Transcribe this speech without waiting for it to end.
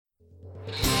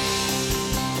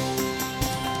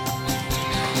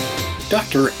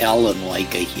Dr. Alan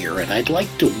Leica here, and I'd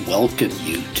like to welcome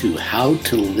you to How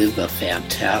to Live a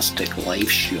Fantastic Life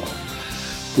show,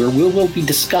 where we will be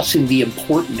discussing the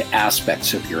important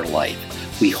aspects of your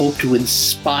life. We hope to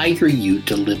inspire you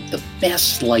to live the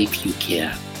best life you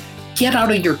can. Get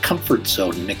out of your comfort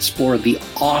zone and explore the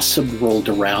awesome world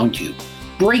around you.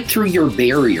 Break through your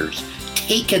barriers.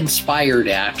 Take inspired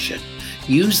action.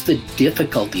 Use the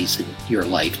difficulties in your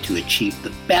life to achieve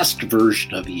the best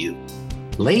version of you.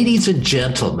 Ladies and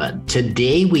gentlemen,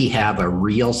 today we have a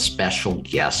real special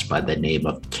guest by the name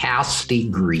of Cassidy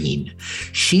Green.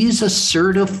 She's a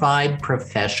certified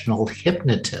professional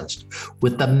hypnotist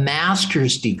with a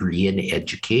master's degree in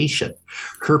education.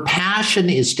 Her passion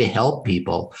is to help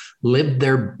people live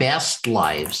their best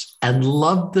lives and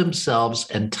love themselves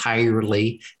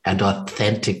entirely and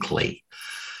authentically.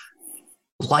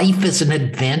 Life is an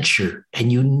adventure,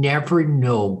 and you never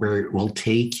know where it will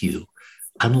take you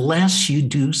unless you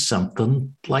do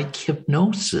something like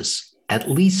hypnosis. At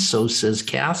least so says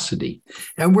Cassidy.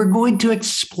 And we're going to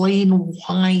explain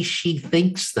why she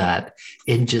thinks that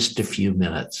in just a few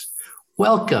minutes.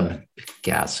 Welcome,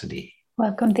 Cassidy.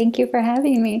 Welcome. Thank you for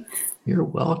having me. You're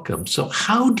welcome. So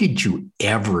how did you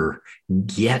ever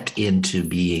get into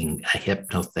being a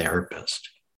hypnotherapist?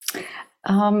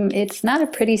 It's not a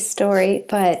pretty story,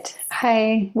 but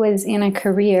I was in a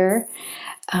career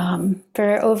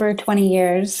for over 20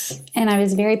 years, and I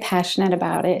was very passionate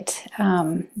about it.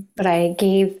 But I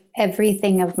gave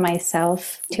everything of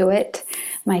myself to it,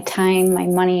 my time, my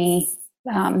money.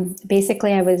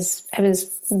 Basically, I was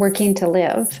working to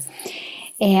live,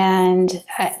 and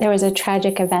there was a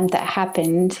tragic event that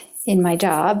happened in my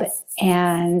job,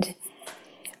 and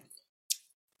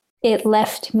it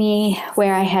left me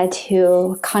where I had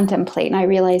to contemplate, and I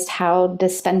realized how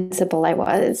dispensable I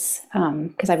was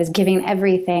because I was giving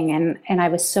everything, and I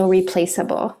was so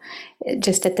replaceable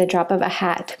just at the drop of a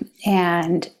hat.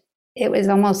 And it was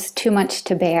almost too much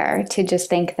to bear to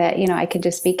just think that, I could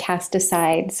just be cast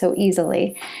aside so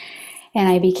easily. And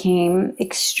I became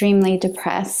extremely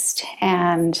depressed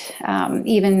and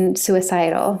even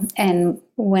suicidal. And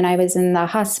when I was in the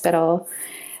hospital,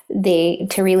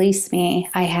 to release me,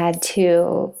 I had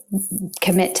to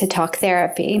commit to talk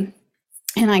therapy.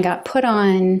 And I got put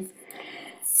on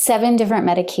 7 different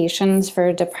medications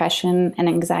for depression and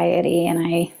anxiety. And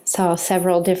I saw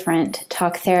several different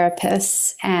talk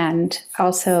therapists and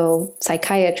also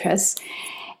psychiatrists.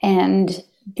 And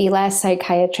the last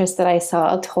psychiatrist that I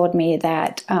saw told me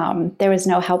that there was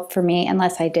no help for me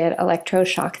unless I did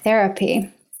electroshock therapy.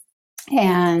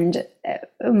 And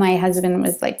my husband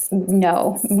was like,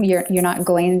 no, you're not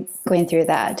going through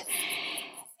that.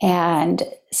 And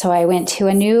so I went to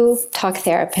a new talk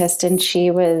therapist, and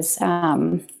she was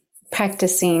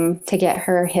practicing to get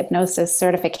her hypnosis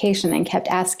certification and kept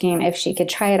asking if she could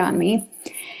try it on me.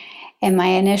 And my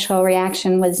initial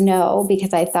reaction was no,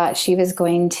 because I thought she was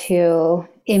going to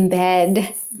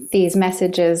embed these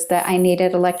messages that I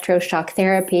needed electroshock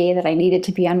therapy, that I needed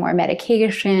to be on more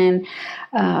medication.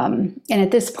 And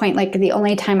at this point, the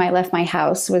only time I left my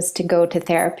house was to go to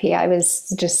therapy. I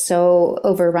was just so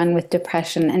overrun with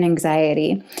depression and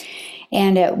anxiety.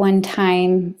 And at one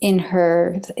time in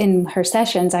her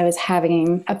sessions, I was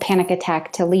having a panic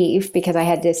attack to leave because I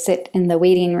had to sit in the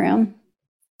waiting room.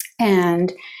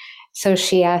 And so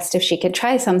she asked if she could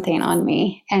try something on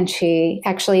me, and she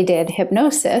actually did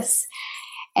hypnosis.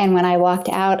 And when I walked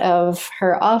out of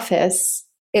her office,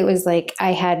 it was like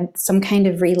I had some kind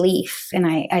of relief, and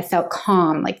I felt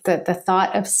calm. Like the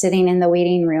thought of sitting in the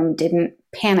waiting room didn't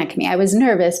panic me. I was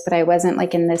nervous, but I wasn't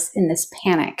in this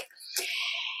panic.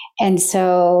 And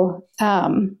so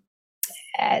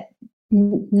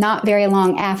not very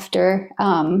long after,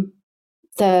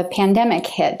 the pandemic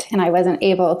hit, and I wasn't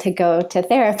able to go to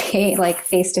therapy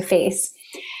face to face.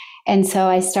 And so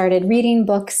I started reading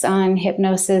books on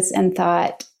hypnosis and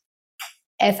thought,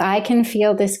 if I can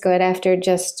feel this good after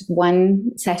just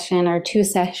one session or 2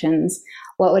 sessions,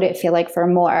 what would it feel like for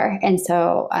more? And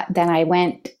so then I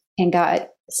went and got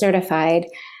certified.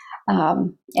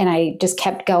 And I just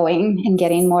kept going and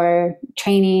getting more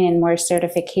training and more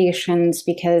certifications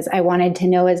because I wanted to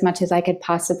know as much as I could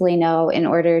possibly know in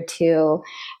order to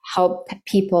help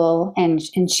people and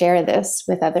share this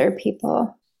with other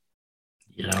people.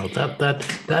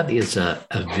 That is a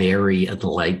very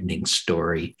enlightening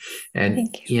story. And,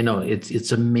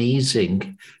 it's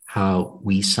amazing how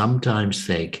we sometimes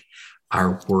think,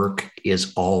 our work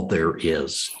is all there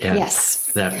is. And Yes.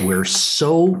 that we're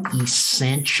so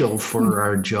essential for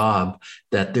our job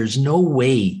that there's no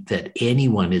way that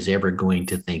anyone is ever going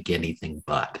to think anything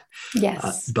but.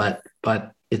 Yes. But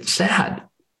it's sad.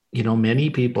 Many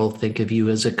people think of you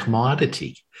as a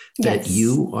commodity, that Yes.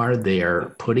 you are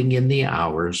there putting in the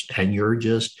hours and you're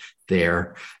just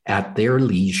there at their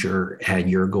leisure and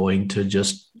you're going to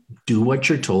just do what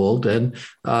you're told. And,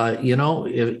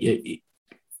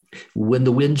 when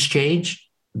the winds change,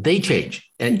 they change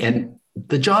and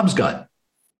the job's gone.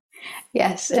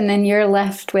 Yes. And then you're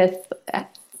left with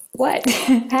what?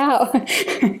 How?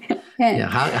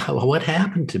 Yeah. What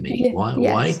happened to me? Yes.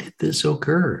 Why did this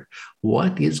occur?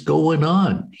 What is going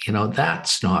on?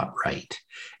 That's not right.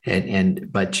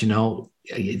 But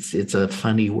it's a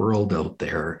funny world out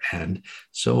there and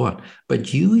so on.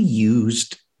 But you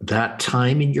used that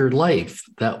time in your life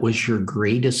that was your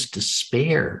greatest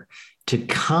despair to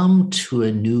come to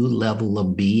a new level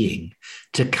of being,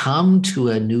 to come to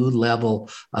a new level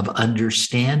of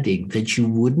understanding that you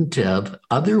wouldn't have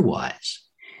otherwise.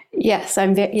 Yes,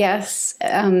 yes.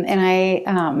 And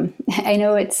I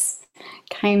know it's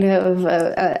kind of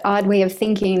an odd way of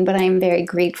thinking, but I'm very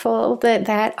grateful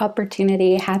that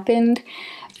opportunity happened.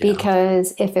 Yeah.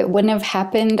 Because if it wouldn't have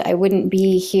happened, I wouldn't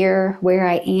be here where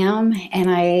I am. And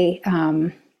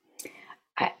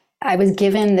I was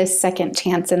given this second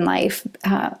chance in life,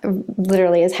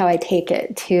 literally is how I take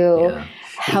it, to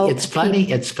help. It's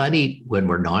funny. It's funny when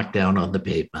we're knocked down on the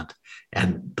pavement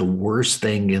and the worst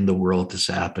thing in the world has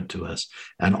happened to us.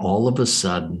 And all of a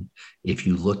sudden, if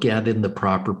you look at it in the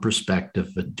proper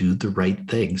perspective and do the right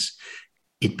things,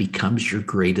 it becomes your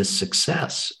greatest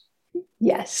success.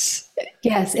 Yes.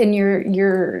 Yes. And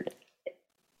your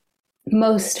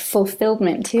most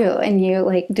fulfillment too. And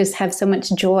you just have so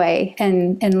much joy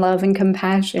and love and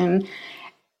compassion.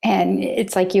 And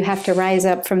it's like you have to rise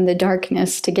up from the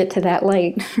darkness to get to that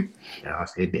light. Yeah,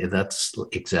 that's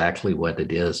exactly what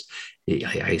it is.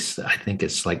 I think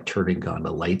it's like turning on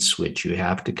a light switch. You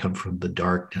have to come from the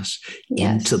darkness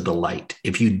into the light.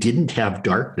 If you didn't have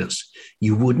darkness,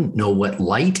 you wouldn't know what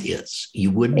light is.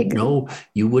 You wouldn't know,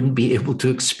 you wouldn't be able to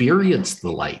experience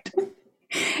the light.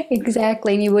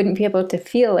 Exactly. And you wouldn't be able to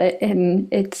feel it.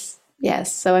 And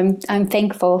yes. So I'm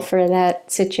thankful for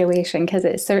that situation because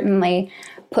it certainly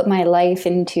put my life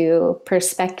into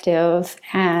perspective.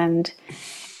 And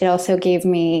it also gave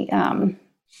me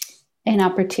an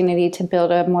opportunity to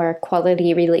build a more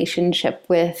quality relationship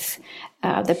with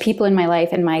the people in my life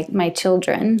and my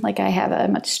children. Like I have a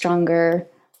much stronger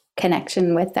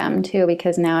connection with them too,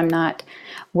 because now I'm not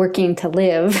working to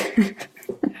live.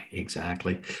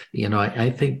 Exactly. I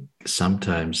think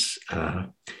sometimes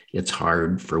it's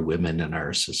hard for women in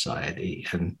our society.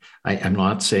 And I'm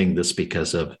not saying this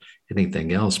because of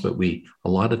anything else, but a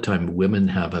lot of time women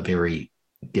have a very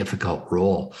difficult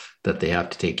role that they have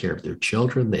to take care of their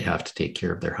children, they have to take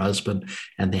care of their husband,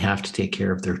 and they have to take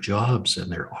care of their jobs.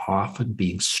 And they're often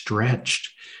being stretched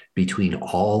between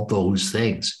all those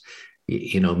things.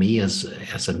 Me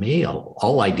as a male,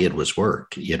 all I did was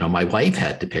work. My wife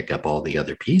had to pick up all the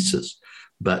other pieces.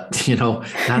 But,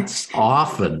 that's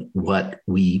often what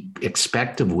we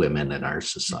expect of women in our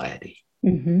society.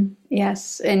 Mm-hmm.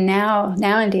 Yes. And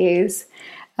nowadays,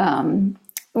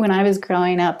 when I was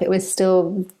growing up, it was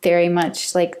still very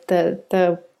much like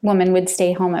the woman would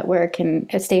stay home at work and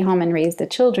stay home and raise the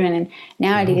children. And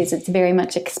nowadays it's very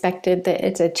much expected that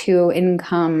it's a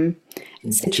 2-income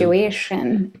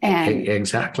situation. And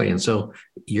exactly. And so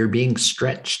you're being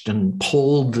stretched and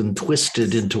pulled and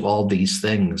twisted into all these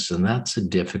things. And that's a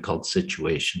difficult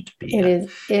situation to be in.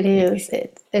 It is.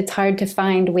 It's hard to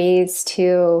find ways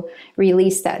to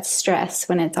release that stress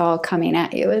when it's all coming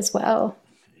at you as well.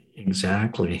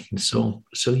 Exactly. So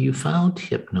you found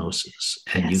hypnosis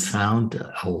and you found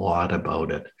a lot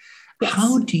about it. Yes.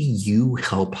 How do you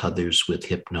help others with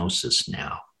hypnosis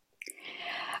now?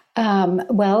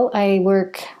 Well, I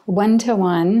work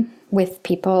one-to-one with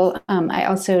people. I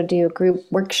also do group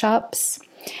workshops.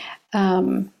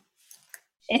 And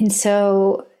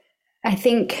so I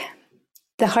think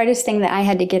the hardest thing that I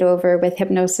had to get over with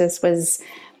hypnosis was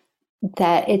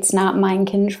that it's not mind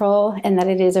control and that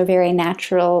it is a very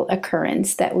natural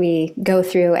occurrence that we go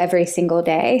through every single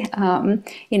day.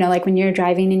 Like when you're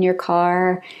driving in your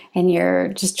car and you're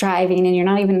just driving and you're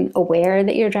not even aware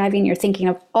that you're driving, you're thinking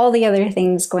of all the other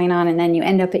things going on. And then you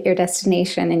end up at your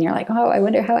destination and you're like, oh, I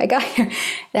wonder how I got here.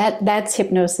 That's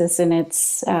hypnosis in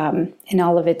in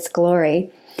all of its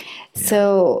glory. Yeah.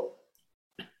 So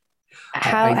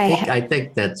I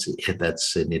think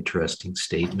that's an interesting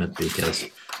statement because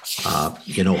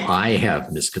I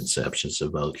have misconceptions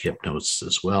about hypnosis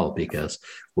as well, because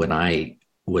when I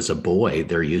was a boy,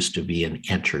 there used to be an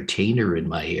entertainer in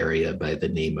my area by the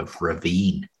name of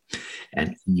Ravine.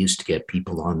 And he used to get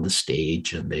people on the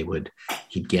stage, and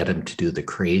he'd get them to do the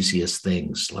craziest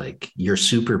things, like you're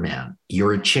Superman,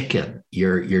 you're a chicken,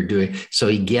 you're doing. So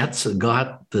he got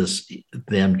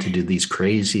them to do these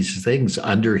crazy things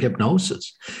under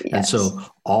hypnosis. Yes. And so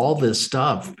all this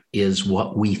stuff is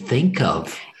what we think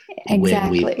of.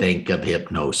 Exactly. When we think of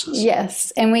hypnosis.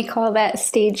 Yes. And we call that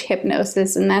stage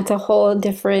hypnosis. And that's a whole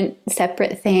different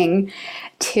separate thing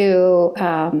to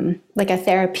like a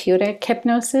therapeutic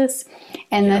hypnosis.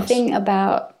 And yes. The thing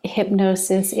about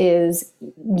hypnosis is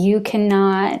the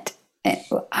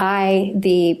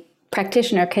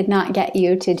practitioner could not get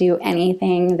you to do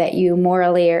anything that you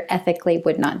morally or ethically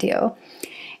would not do.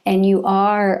 And you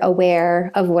are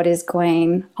aware of what is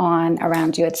going on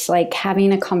around you. It's like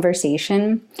having a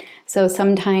conversation. So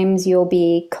sometimes you'll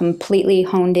be completely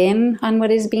honed in on what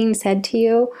is being said to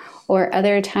you, or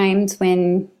other times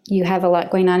when you have a lot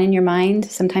going on in your mind,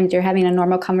 sometimes you're having a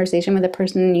normal conversation with a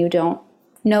person and you don't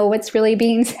know what's really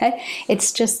being said.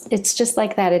 It's just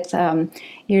like that. It's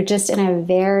you're just in a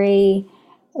very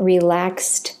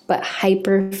relaxed but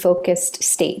hyper-focused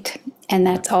state. And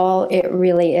that's all it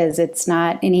really is. It's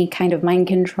not any kind of mind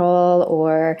control,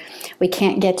 or we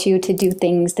can't get you to do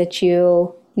things that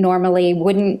you normally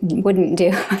wouldn't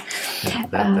do.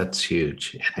 That's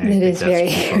huge. It is very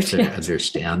huge. To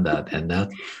understand that. And that,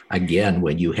 again,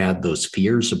 when you had those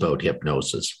fears about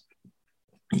hypnosis,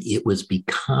 it was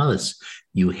because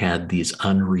you had these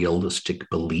unrealistic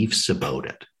beliefs about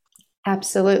it.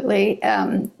 Absolutely.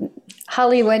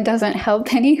 Hollywood doesn't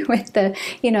help any with the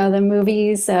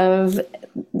movies of,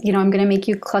 I'm going to make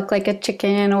you cluck like a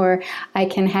chicken, or I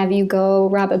can have you go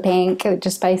rob a bank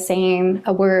just by saying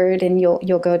a word and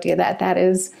you'll go do that.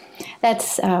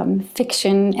 That's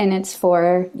fiction, and it's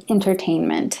for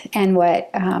entertainment. And what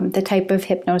the type of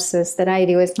hypnosis that I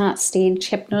do is not stage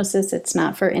hypnosis. It's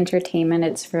not for entertainment.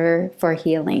 It's for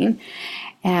healing.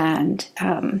 And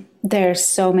there's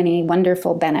so many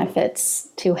wonderful benefits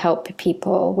to help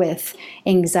people with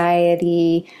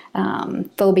anxiety,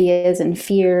 phobias and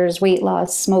fears, weight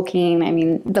loss, smoking. I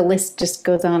mean, the list just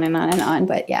goes on and on and on.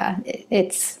 But yeah,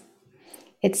 it's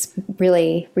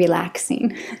really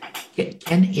relaxing.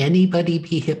 Can anybody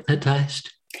be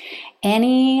hypnotized?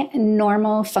 Any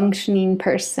normal functioning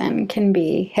person can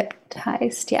be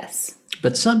hypnotized, yes.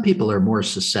 But some people are more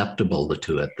susceptible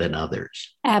to it than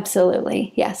others.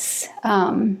 Absolutely, yes.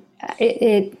 And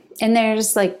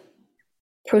there's like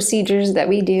procedures that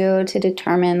we do to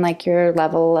determine like your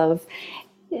level of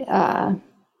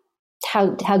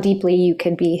how deeply you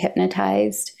could be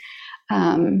hypnotized.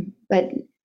 But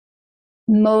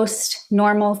most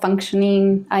normal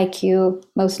IQ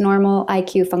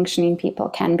functioning people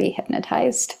can be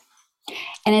hypnotized.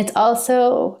 And it's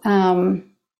also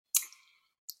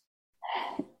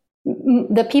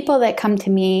the people that come to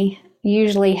me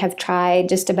usually have tried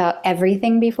just about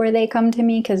everything before they come to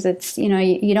me, because it's,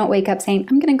 you don't wake up saying,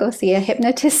 I'm going to go see a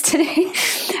hypnotist today.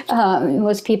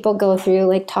 Most people go through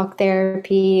like talk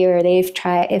therapy, or they've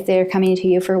tried, if they're coming to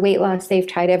you for weight loss, they've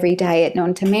tried every diet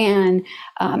known to man.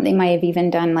 They might have even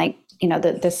done like,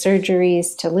 the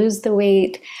surgeries to lose the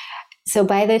weight. So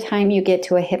by the time you get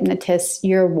to a hypnotist,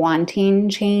 you're wanting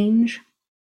change.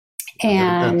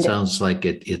 And that sounds like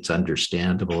it's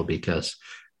understandable, because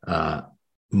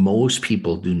most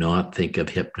people do not think of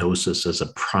hypnosis as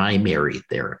a primary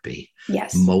therapy.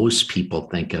 Yes. Most people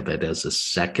think of it as a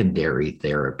secondary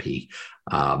therapy.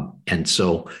 And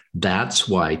so that's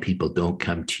why people don't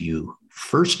come to you,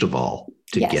 first of all,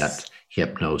 to get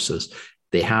hypnosis.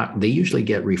 They usually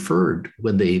get referred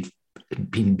when they've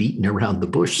been beaten around the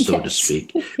bush, so to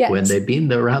speak, when they've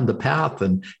been around the path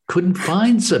and couldn't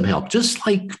find some help. Just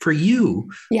like for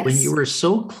you, when you were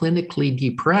so clinically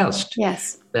depressed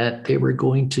that they were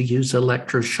going to use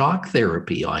electroshock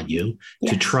therapy on you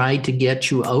to try to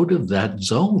get you out of that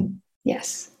zone.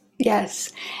 Yes.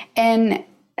 And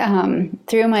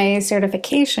through my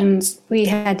certifications, we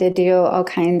had to do all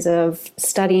kinds of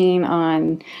studying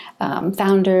on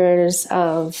founders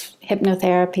of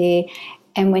hypnotherapy.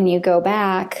 And when you go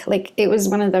back, like it was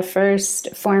one of the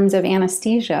first forms of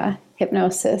anesthesia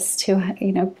hypnosis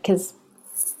because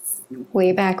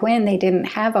way back when they didn't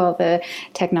have all the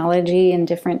technology and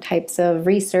different types of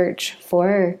research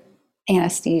for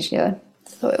anesthesia.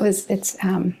 So it's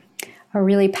a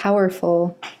really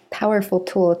powerful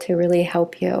tool to really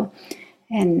help you.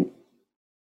 And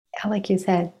like you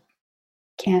said,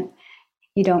 you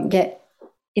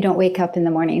don't wake up in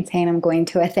the morning saying, I'm going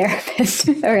to a therapist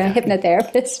or a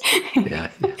hypnotherapist.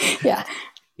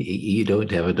 You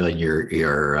don't have it on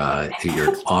your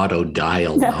auto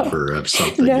dial number of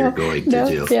something you're going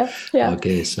to do. Yeah.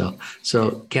 Okay, so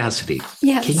Cassidy,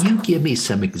 Yes. can you give me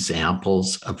some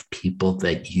examples of people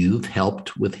that you've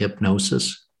helped with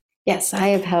hypnosis? Yes, I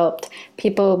have helped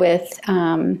people with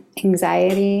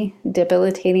anxiety,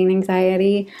 debilitating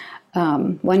anxiety.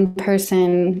 One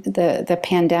person, the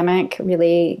pandemic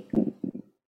really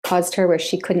caused her where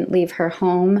she couldn't leave her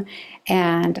home.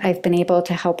 And I've been able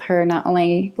to help her not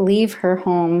only leave her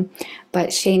home,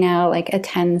 but she now like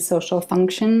attends social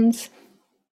functions.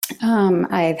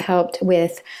 I've helped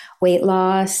with weight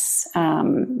loss,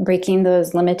 breaking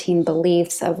those limiting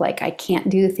beliefs of like, I can't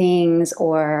do things,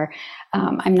 or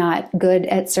I'm not good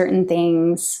at certain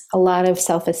things, a lot of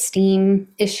self-esteem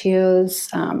issues,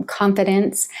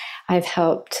 confidence. I've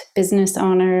helped business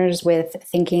owners with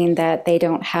thinking that they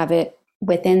don't have it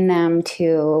within them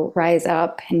to rise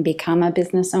up and become a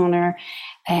business owner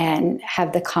and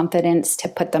have the confidence to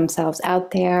put themselves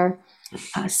out there.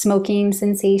 Smoking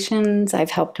cessations. I've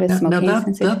helped with smoking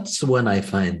cessations. That's the one I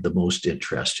find the most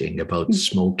interesting about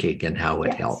smoking and how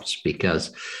it helps,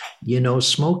 because,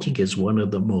 smoking is one of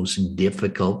the most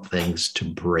difficult things to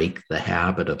break the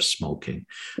habit of smoking.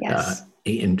 Yes.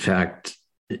 In fact,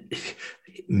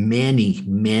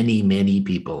 many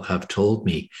people have told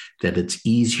me that it's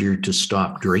easier to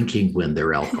stop drinking when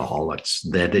they're alcoholics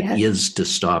than it is to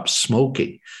stop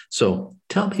smoking. So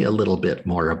tell me a little bit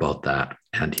more about that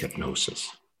and hypnosis.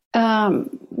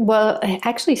 Well,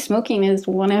 actually, smoking is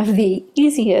one of the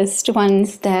easiest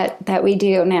ones that we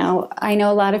do. Now, I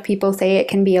know a lot of people say it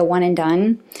can be a one and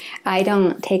done. I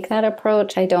don't take that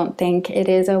approach. I don't think it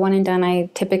is a one and done. I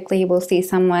typically will see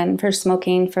someone for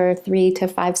smoking for 3 to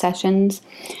 5 sessions,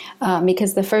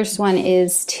 because the first one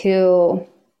is to,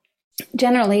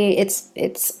 generally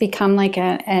it's become like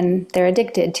and they're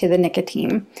addicted to the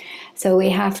nicotine. So we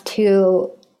have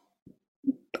to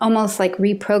almost like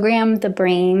reprogram the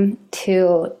brain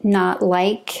to not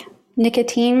like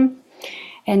nicotine.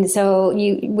 And so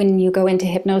when you go into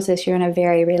hypnosis, you're in a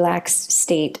very relaxed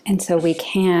state. And so we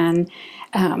can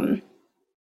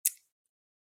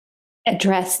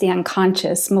address the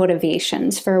unconscious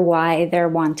motivations for why they're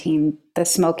wanting the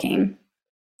smoking.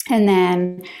 And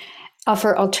then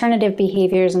offer alternative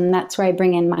behaviors, and that's where I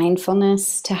bring in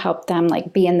mindfulness to help them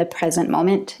like be in the present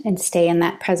moment and stay in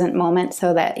that present moment,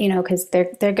 so that, because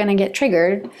they're going to get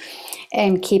triggered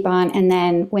and keep on. And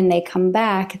then when they come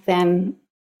back, then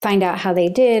find out how they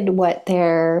did, what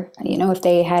their, if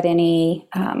they had any,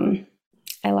 I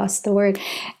lost the word,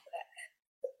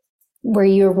 where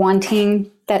you're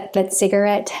wanting that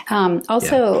cigarette.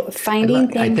 Finding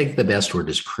things. I think the best word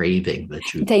is craving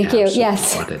that you. Thank you.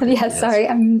 Yes. Yes. Sorry,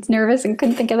 I'm nervous and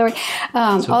couldn't think of the word.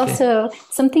 Okay. Also,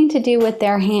 something to do with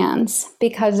their hands,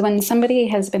 because when somebody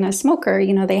has been a smoker,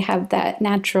 they have that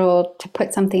natural to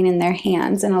put something in their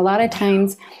hands, and a lot of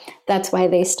times that's why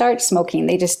they start smoking.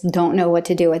 They just don't know what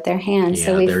to do with their hands. Yeah,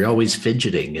 so they're always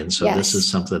fidgeting, and so this is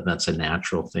something that's a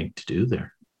natural thing to do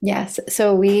there. Yes.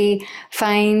 So we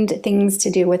find things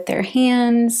to do with their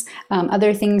hands,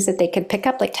 other things that they could pick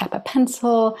up, like tap a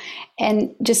pencil,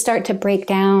 and just start to break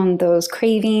down those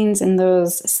cravings and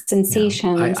those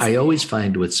sensations. Yeah. I always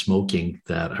find with smoking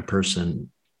that a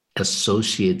person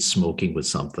associates smoking with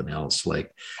something else,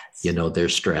 like, they're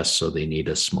stressed, so they need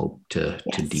a smoke to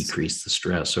decrease the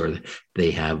stress, or they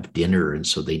have dinner, and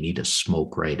so they need a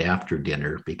smoke right after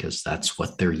dinner because that's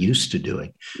what they're used to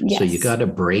doing. Yes. So you got to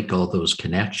break all those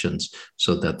connections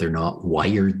so that they're not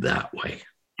wired that way.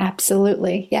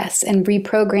 Absolutely. Yes. And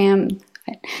reprogram,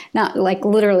 not like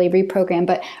literally reprogram,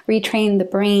 but retrain the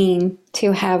brain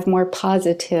to have more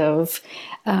positive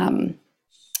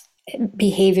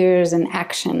behaviors and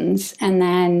actions. And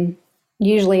then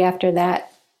usually after that,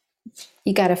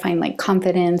 you got to find like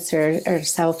confidence or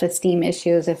self-esteem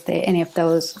issues if any of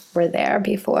those were there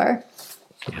before.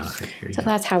 Yeah, I hear you. So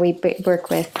that's how we work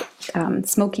with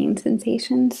smoking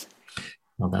sensations.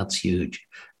 Well, that's huge.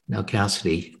 Now,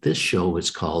 Cassidy, this show is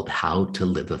called How to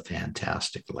Live a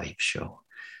Fantastic Life Show.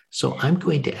 So I'm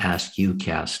going to ask you,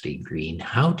 Cassidy Green,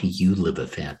 how do you live a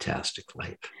fantastic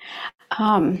life?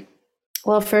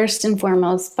 Well, first and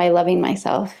foremost, by loving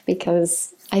myself,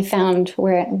 because I found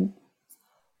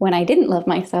when I didn't love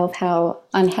myself, how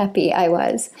unhappy I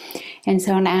was. And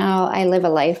so now I live a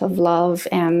life of love,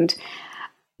 and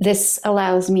this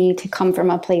allows me to come from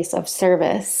a place of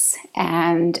service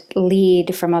and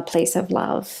lead from a place of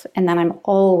love. And then I'm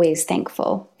always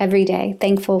thankful every day,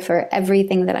 thankful for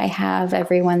everything that I have,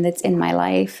 everyone that's in my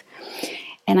life.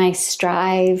 And I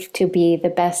strive to be the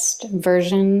best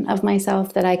version of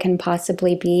myself that I can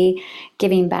possibly be,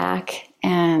 giving back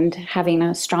and having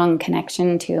a strong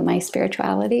connection to my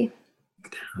spirituality.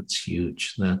 That's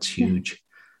huge. That's huge.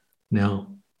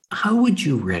 Now, how would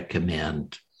you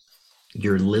recommend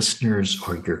your listeners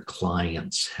or your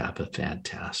clients have a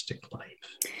fantastic life?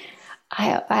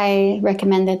 I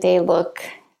recommend that they look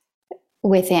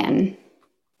within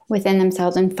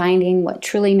themselves and finding what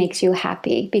truly makes you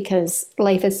happy, because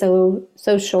life is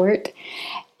so short,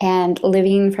 and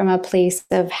living from a place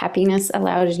of happiness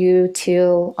allows you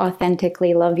to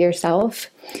authentically love yourself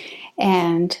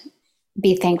and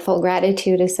be thankful.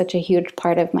 Gratitude is such a huge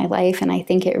part of my life, and I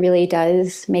think it really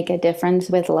does make a difference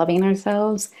with loving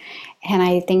ourselves. And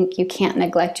I think you can't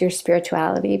neglect your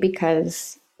spirituality,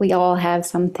 because we all have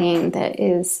something that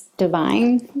is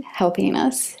divine helping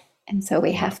us. And so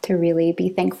we have to really be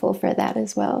thankful for that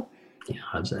as well.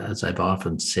 Yeah, as I've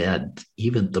often said,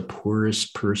 even the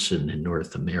poorest person in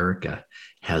North America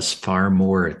has far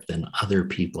more than other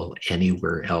people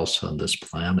anywhere else on this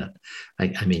planet.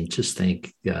 I mean, just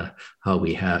think how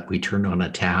we turn on a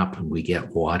tap and we get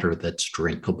water that's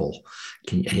drinkable,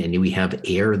 and we have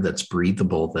air that's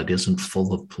breathable, that isn't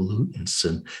full of pollutants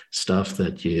and stuff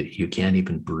that you can't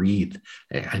even breathe.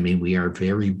 I mean, we are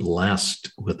very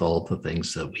blessed with all the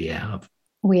things that we have.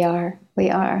 We are.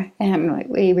 And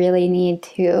we really need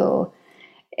to,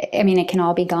 I mean, it can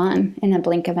all be gone in a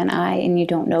blink of an eye, and you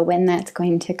don't know when that's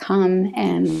going to come.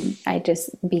 And I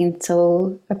just being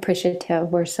so appreciative.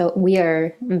 We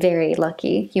are very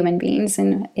lucky human beings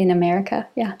in America.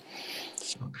 Yeah.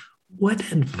 So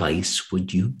what advice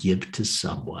would you give to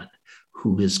someone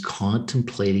who is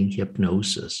contemplating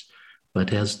hypnosis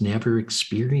but has never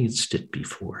experienced it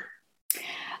before?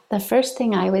 The first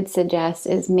thing I would suggest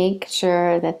is make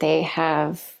sure that they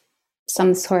have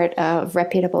some sort of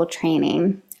reputable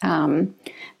training.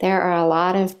 There are a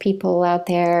lot of people out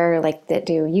there that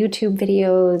do YouTube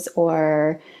videos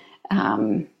or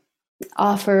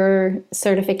offer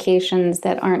certifications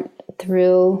that aren't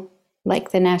through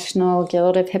the National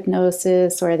Guild of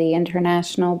Hypnosis or the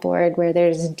International Board, where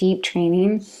there's deep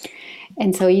training.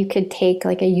 And so you could take a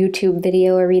YouTube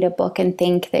video or read a book and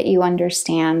think that you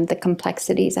understand the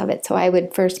complexities of it. So I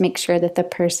would first make sure that the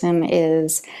person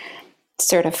is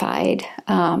certified.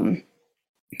 I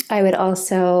would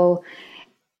also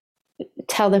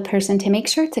tell the person to make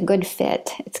sure it's a good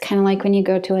fit. It's kind of like when you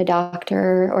go to a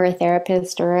doctor or a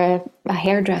therapist or a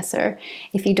hairdresser.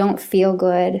 If you don't feel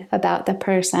good about the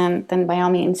person, then by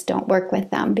all means don't work with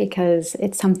them, because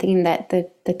it's something that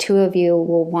the two of you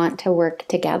will want to work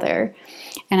together.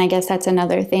 And I guess that's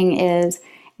another thing, is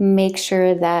make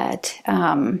sure that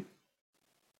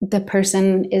the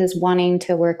person is wanting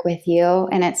to work with you,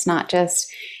 and it's not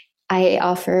just, I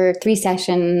offer 3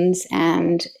 sessions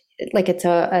and it's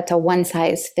a one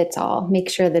size fits all. Make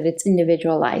sure that it's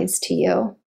individualized to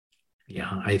you.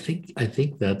 Yeah, I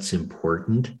think that's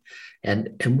important.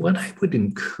 And what I would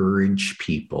encourage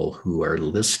people who are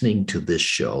listening to this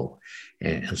show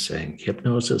and saying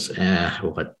hypnosis,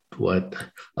 what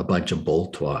a bunch of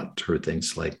bull twat or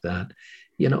things like that.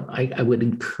 I would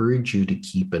encourage you to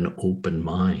keep an open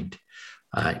mind.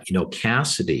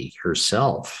 Cassidy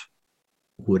herself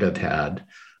would have had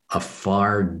a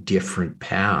far different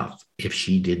path if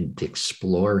she didn't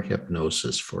explore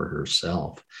hypnosis for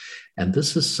herself. And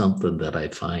this is something that I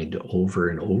find over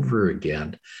and over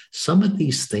again. Some of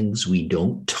these things we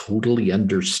don't totally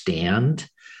understand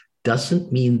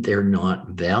doesn't mean they're not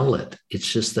valid. It's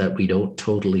just that we don't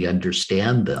totally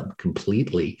understand them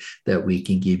completely, that we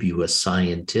can give you a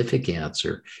scientific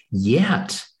answer.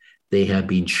 Yet they have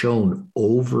been shown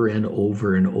over and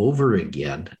over and over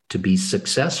again to be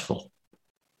successful.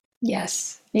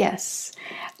 Yes. There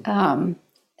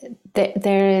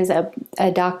is a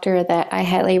doctor that I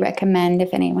highly recommend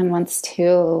if anyone wants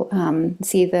to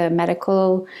see a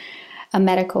medical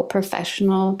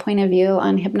professional point of view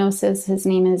on hypnosis. His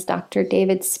name is Dr.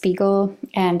 David Spiegel,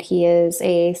 and he is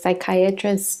a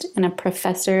psychiatrist and a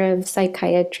professor of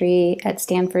psychiatry at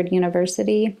Stanford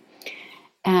University.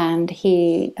 And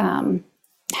he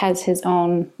has his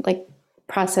own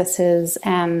processes,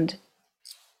 and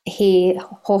he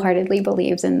wholeheartedly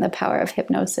believes in the power of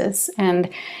hypnosis. And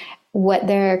what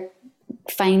they're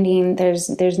finding,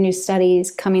 there's new studies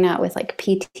coming out with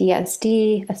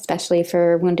PTSD, especially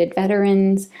for wounded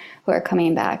veterans who are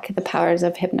coming back, the powers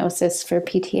of hypnosis for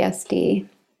PTSD.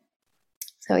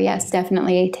 So yes,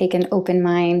 definitely take an open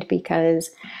mind, because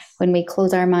when we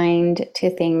close our mind to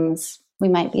things, we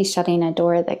might be shutting a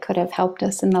door that could have helped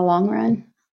us in the long run.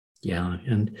 Yeah.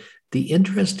 And the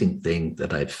interesting thing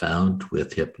that I found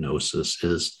with hypnosis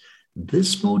is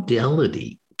this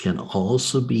modality can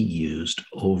also be used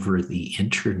over the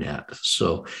internet.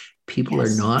 So people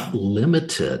are not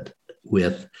limited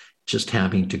with just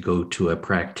having to go to a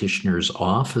practitioner's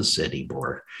office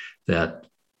anymore, that,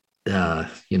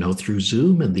 through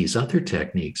Zoom and these other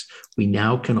techniques, we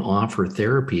now can offer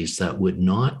therapies that would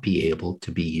not be able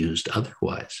to be used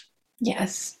otherwise.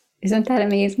 Yes. Isn't that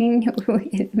amazing?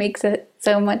 It makes it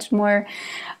so much more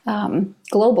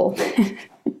global.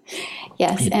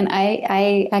 Yes. And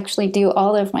I actually do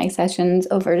all of my sessions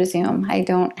over Zoom. I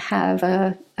don't have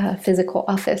a physical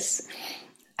office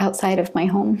outside of my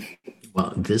home.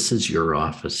 Well, this is your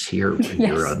office here when Yes.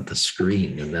 you're on the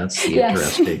screen, and that's the Yes.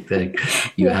 interesting thing.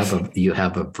 You Yes.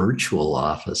 have a virtual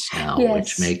office now, Yes.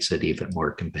 which makes it even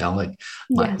more compelling.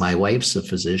 Yes. My wife's a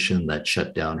physician that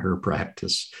shut down her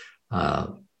practice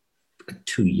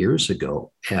 2 years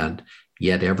ago, and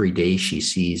yet every day she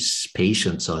sees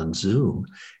patients on Zoom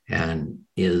and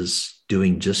is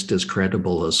doing just as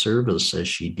credible a service as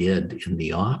she did in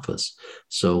the office.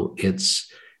 So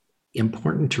it's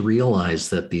important to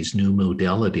realize that these new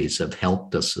modalities have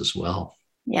helped us as well.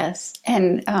 Yes.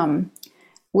 And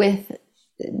with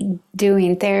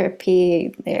doing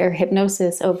therapy or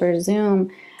hypnosis over Zoom,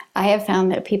 I have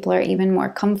found that people are even more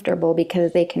comfortable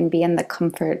because they can be in the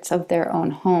comforts of their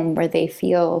own home where they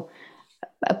feel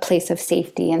a place of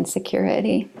safety and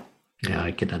security. Yeah,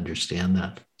 I can understand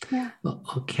that. Yeah.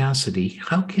 Well, Cassidy,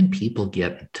 how can people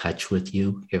get in touch with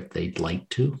you if they'd like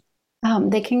to?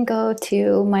 They can go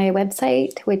to my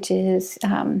website, which is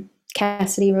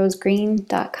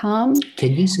CassidyRoseGreen.com.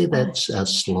 Can you say that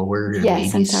slower and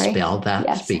Yes, maybe I'm sorry. spell that?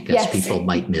 Yes, Because yes. people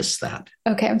might miss that.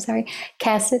 Okay, I'm sorry.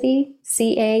 Cassidy,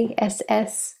 CASSIDY,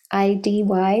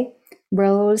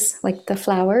 Rose, like the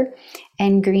flower,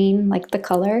 and green, like the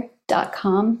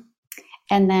color.com.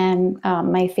 And then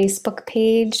my Facebook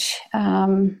page, I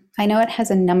know it has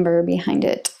a number behind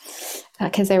it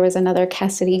because there was another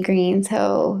Cassidy Green.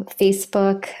 So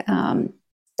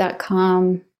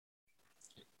Facebook.com,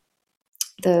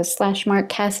 /Mark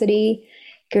Cassidy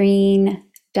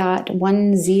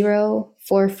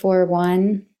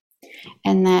Green.10441.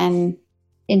 And then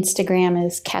Instagram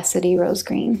is Cassidy Rose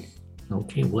Green.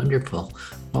 Okay, wonderful.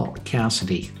 Well,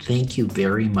 Cassidy, thank you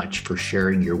very much for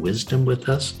sharing your wisdom with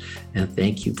us, and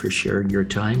thank you for sharing your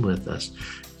time with us.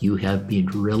 You have been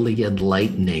really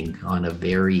enlightening on a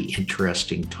very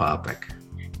interesting topic.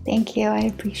 Thank you. I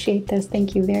appreciate this.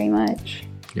 Thank you very much.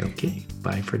 Okay,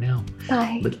 bye for now.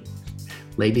 Bye. But,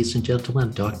 ladies and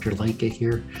gentlemen, Dr. Lycka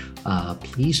here.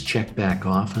 Please check back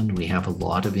often. We have a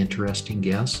lot of interesting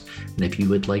guests. And if you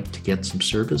would like to get some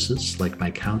services like my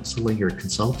counseling or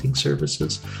consulting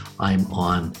services, I'm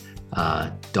on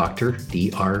Dr.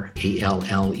 DRALLEN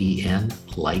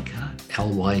Lycka,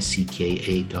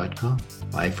 LYCKA.com.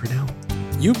 Bye for now.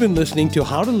 You've been listening to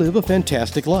How to Live a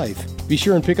Fantastic Life. Be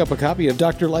sure and pick up a copy of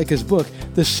Dr. Lycka's book,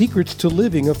 The Secrets to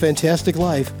Living a Fantastic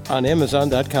Life, on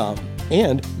Amazon.com.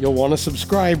 And you'll want to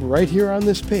subscribe right here on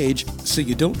this page so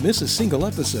you don't miss a single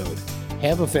episode.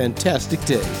 Have a fantastic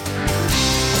day.